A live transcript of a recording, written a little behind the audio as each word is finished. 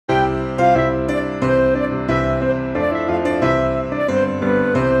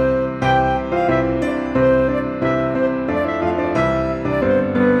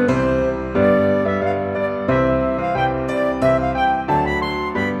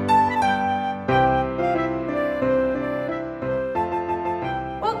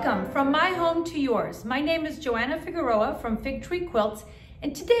yours. My name is Joanna Figueroa from Fig Tree Quilts,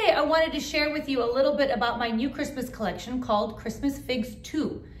 and today I wanted to share with you a little bit about my new Christmas collection called Christmas Figs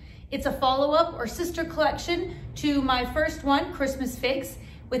 2. It's a follow-up or sister collection to my first one, Christmas Figs,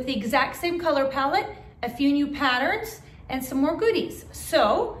 with the exact same color palette, a few new patterns, and some more goodies.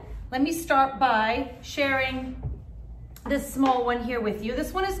 So let me start by sharing this small one here with you.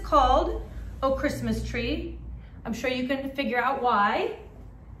 This one is called Oh Christmas Tree. I'm sure you can figure out why.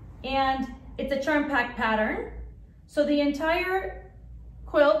 And it's a charm pack pattern. So the entire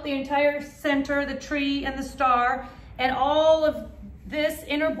quilt, the entire center, the tree and the star, and all of this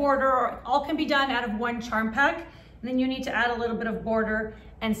inner border all can be done out of one charm pack. And then you need to add a little bit of border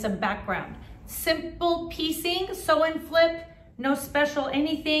and some background. Simple piecing, sew and flip, no special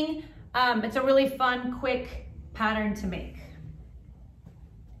anything. It's a really fun, quick pattern to make.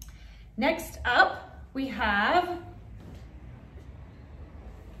 Next up, we have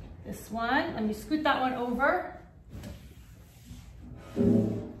this one. Let me scoot that one over.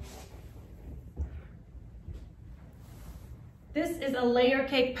 This is a layer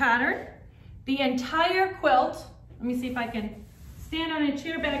cake pattern. The entire quilt, let me see if I can stand on a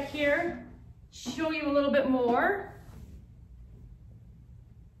chair back here, show you a little bit more.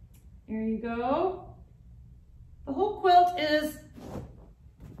 There you go. The whole quilt is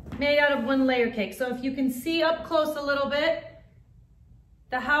made out of one layer cake. So if you can see up close a little bit,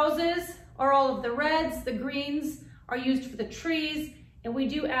 the houses are all of the reds, the greens are used for the trees, and we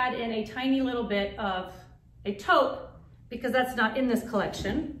do add in a tiny little bit of a taupe because that's not in this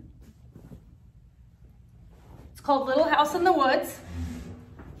collection. It's called Little House in the Woods.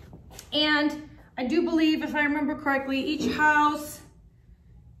 And I do believe, if I remember correctly, each house,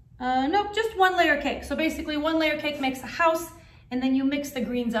 nope, just one layer cake. So basically one layer cake makes a house, and then you mix the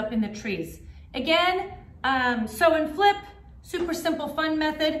greens up in the trees. Again, sew and flip, super simple, fun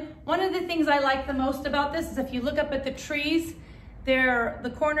method. One of the things I like the most about this is if you look up at the trees,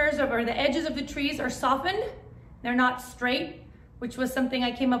 the corners or the edges of the trees are softened. They're not straight, which was something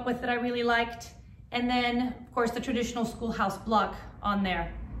I came up with that I really liked. And then, of course, the traditional schoolhouse block on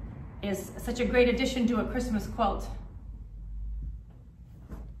there is such a great addition to a Christmas quilt.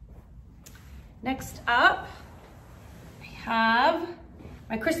 Next up, have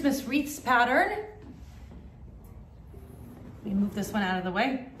my Christmas wreaths pattern. Let me move this one out of the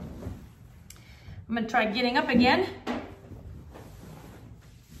way. I'm gonna try getting up again.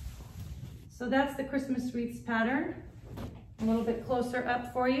 So that's the Christmas wreaths pattern. A little bit closer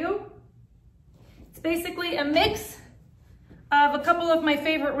up for you. It's basically a mix of a couple of my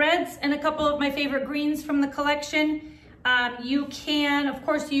favorite reds and a couple of my favorite greens from the collection. You can, of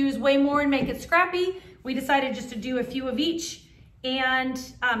course, use way more and make it scrappy. We decided just to do a few of each, and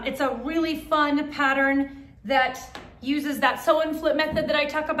it's a really fun pattern that uses that sew and flip method that I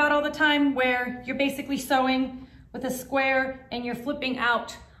talk about all the time, where you're basically sewing with a square and you're flipping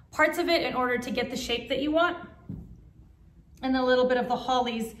out parts of it in order to get the shape that you want. And a little bit of the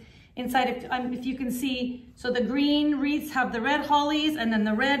hollies inside, if you can see, so the green wreaths have the red hollies, and then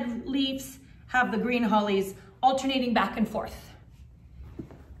the red leaves have the green hollies, alternating back and forth.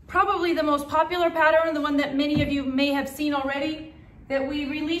 Probably the most popular pattern, the one that many of you may have seen already, that we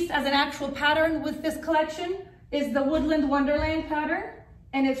released as an actual pattern with this collection, is the Woodland Wonderland pattern,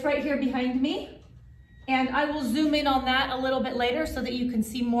 and it's right here behind me. And I will zoom in on that a little bit later so that you can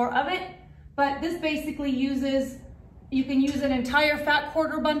see more of it. But this basically uses, you can use an entire fat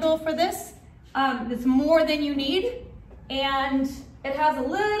quarter bundle for this. It's more than you need, and it has a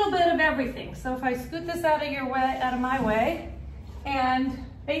little bit of everything. So if I scoot this out of my way, and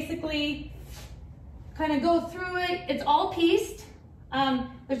basically kind of go through it, it's all pieced.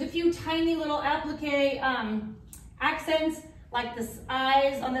 There's a few tiny little applique accents, like the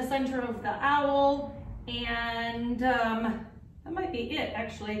eyes on the center of the owl, and that might be it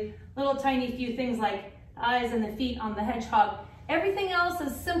actually. Little tiny few things like the eyes and the feet on the hedgehog. Everything else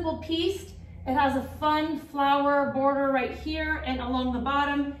is simple pieced. It has a fun flower border right here and along the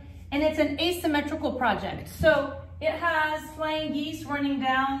bottom, and it's an asymmetrical project. So it has flying geese running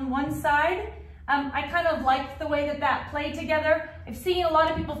down one side. I kind of liked the way that played together. I've seen a lot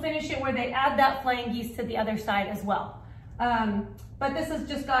of people finish it where they add that flying geese to the other side as well. But this has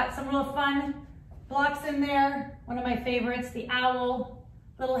just got some real fun blocks in there. One of my favorites, the owl,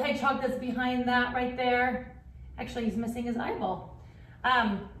 little hedgehog that's behind that right there. Actually, he's missing his eyeball.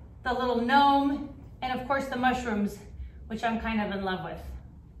 The little gnome, and of course the mushrooms, which I'm kind of in love with.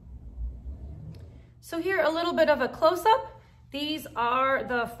 So here, a little bit of a close-up. These are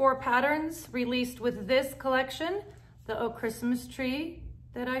the 4 patterns released with this collection, the Oh Christmas Tree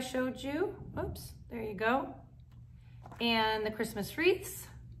that I showed you. Oops, there you go. And the Christmas wreaths.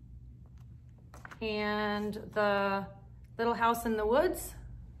 and the Little House in the Woods,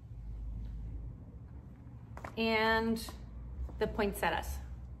 and the poinsettias.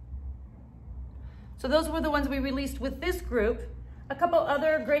 So those were the ones we released with this group. A couple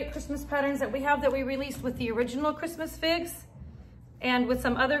other great Christmas patterns that we have that we released with the original Christmas figs and with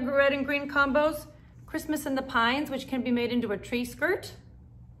some other red and green combos. Christmas in the Pines, which can be made into a tree skirt,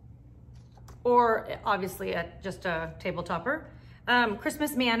 or obviously just a table topper.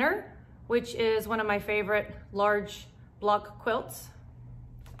 Christmas Manor, which is one of my favorite large block quilts.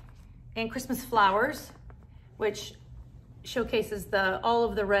 And Christmas Flowers, which showcases all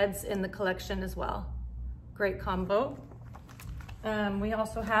of the reds in the collection as well. Great combo. We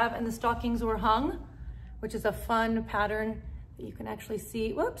also have, and the Stockings Were Hung, which is a fun pattern that you can actually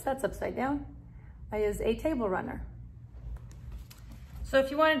see. Whoops, that's upside down. Is a table runner. So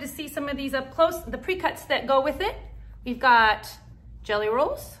if you wanted to see some of these up close, the pre-cuts that go with it, we've got jelly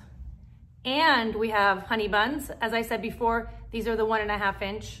rolls and we have honey buns. As I said before, these are the 1.5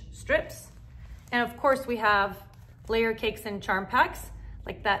 inch strips. And of course we have layer cakes and charm packs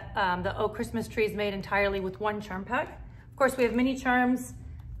like that. The Oh Christmas Tree is made entirely with one charm pack. Of course we have mini charms,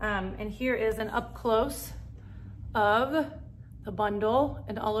 and here is an up close of the bundle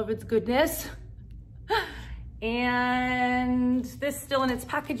and all of its goodness. And this still in its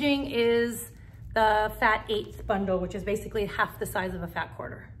packaging is the Fat 1/8 bundle, which is basically half the size of a fat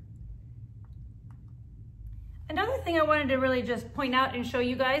quarter. Another thing I wanted to really just point out and show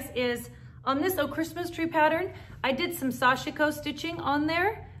you guys is on this Oh Christmas Tree pattern, I did some sashiko stitching on there.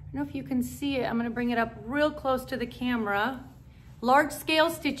 I don't know if you can see it. I'm gonna bring it up real close to the camera. Large scale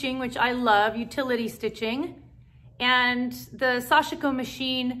stitching, which I love, utility stitching. And the sashiko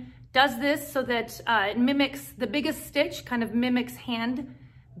machine does this so that it mimics the biggest stitch, kind of mimics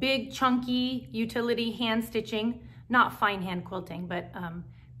big chunky utility hand stitching, not fine hand quilting, but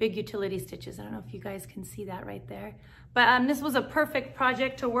big utility stitches. I don't know if you guys can see that right there. But this was a perfect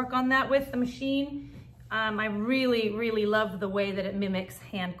project to work on that with the machine. I really, really love the way that it mimics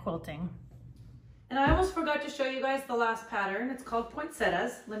hand quilting. And I almost forgot to show you guys the last pattern. It's called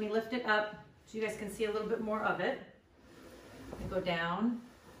Poinsettias. Let me lift it up so you guys can see a little bit more of it. Go down.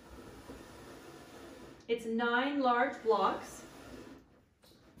 It's 9 large blocks.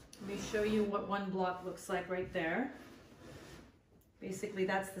 Let me show you what one block looks like right there. Basically,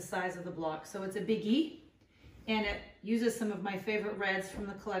 that's the size of the block. So it's a biggie, and it uses some of my favorite reds from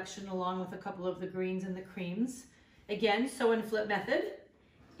the collection along with a couple of the greens and the creams. Again, sew and flip method,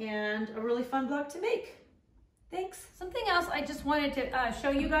 and a really fun block to make. Thanks. Something else I just wanted to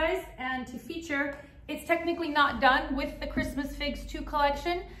show you guys and to feature. It's technically not done with the Christmas Figs 2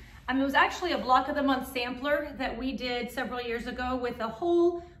 collection. It was actually a block of the month sampler that we did several years ago with a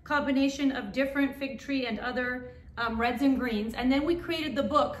whole combination of different fig tree and other reds and greens. And then we created the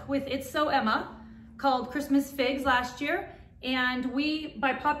book with It's So Emma called Christmas Figs last year. And we,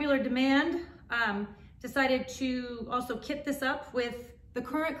 by popular demand, decided to also kit this up with the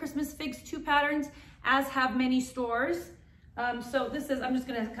current Christmas Figs 2 patterns, as have many stores. So this is, I'm just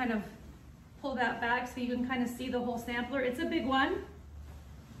gonna kind of pull that back so you can kind of see the whole sampler. It's a big one.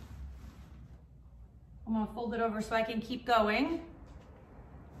 I'm gonna fold it over so I can keep going.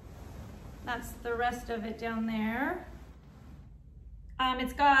 That's the rest of it down there.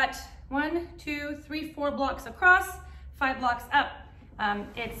 It's got 1, 2, 3, 4 blocks across, 5 blocks up.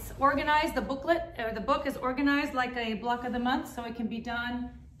 It's organized, the booklet, or the book is organized like a block of the month, so it can be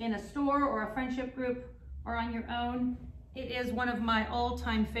done in a store or a friendship group or on your own. It is one of my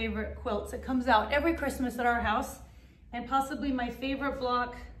all-time favorite quilts. It comes out every Christmas at our house, and possibly my favorite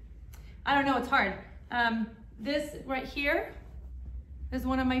block. I don't know, it's hard. This right here is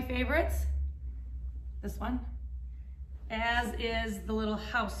one of my favorites. This one, as is the little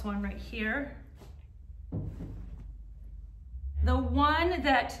house one right here. The one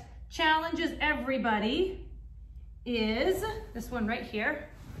that challenges everybody is this one right here,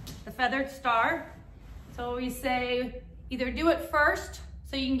 the Feathered Star. So we say either do it first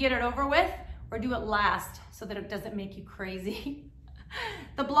so you can get it over with, or do it last so that it doesn't make you crazy.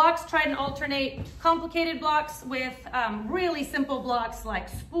 The blocks try and alternate complicated blocks with really simple blocks like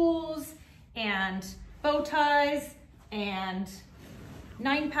spools and bow ties and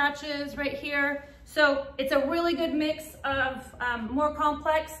 9 patches right here. So it's a really good mix of more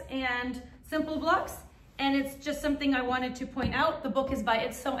complex and simple blocks. And it's just something I wanted to point out. The book is by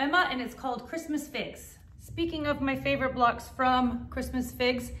It's So Emma, and it's called Christmas Figs. Speaking of my favorite blocks from Christmas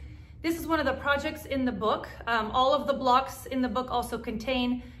Figs, this is one of the projects in the book. All of the blocks in the book also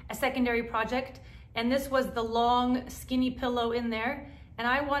contain a secondary project. And this was the long skinny pillow in there. and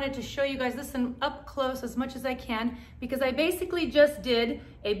I wanted to show you guys this up close as much as I can, because I basically just did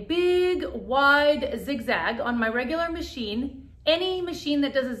a big wide zigzag on my regular machine. Any machine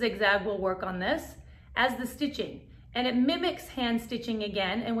that does a zigzag will work on this as the stitching, and it mimics hand stitching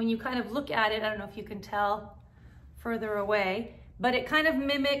again. And when you kind of look at it, I don't know if you can tell further away, but it kind of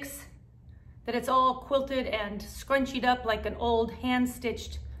mimics that it's all quilted and scrunchied up like an old hand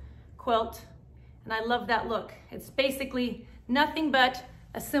stitched quilt. And I love that look. It's basically nothing but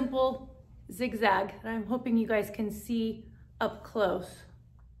a simple zigzag, and I'm hoping you guys can see up close.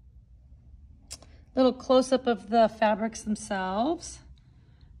 Little close-up of the fabrics themselves.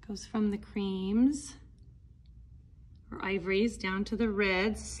 Goes from the creams or ivories down to the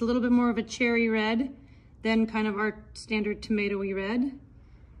reds. It's a little bit more of a cherry red than kind of our standard tomatoey red.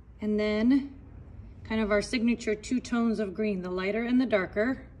 And then kind of our signature two tones of green, the lighter and the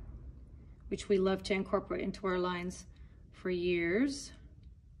darker, which we love to incorporate into our lines for years.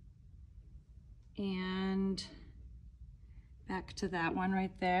 And back to that one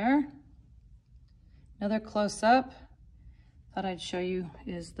right there. Another close-up thought I'd show you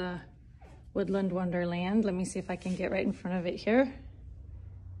is the Woodland Wonderland. Let me see if I can get right in front of it here.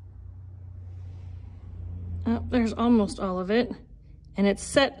 Oh, there's almost all of it. And it's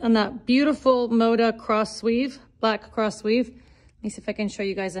set on that beautiful Moda cross sleeve, black cross sleeve. Let me see if I can show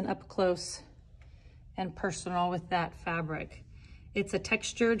you guys an up close and personal with that fabric. It's a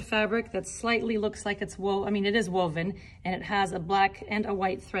textured fabric that slightly looks like it's woven. I mean, it is woven, and it has a black and a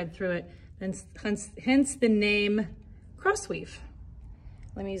white thread through it. Hence the name Crossweave.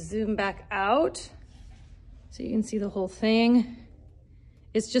 Let me zoom back out so you can see the whole thing.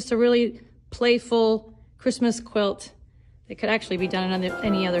 It's just a really playful Christmas quilt. It could actually be done in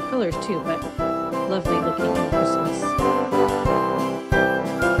any other colors too, but lovely looking.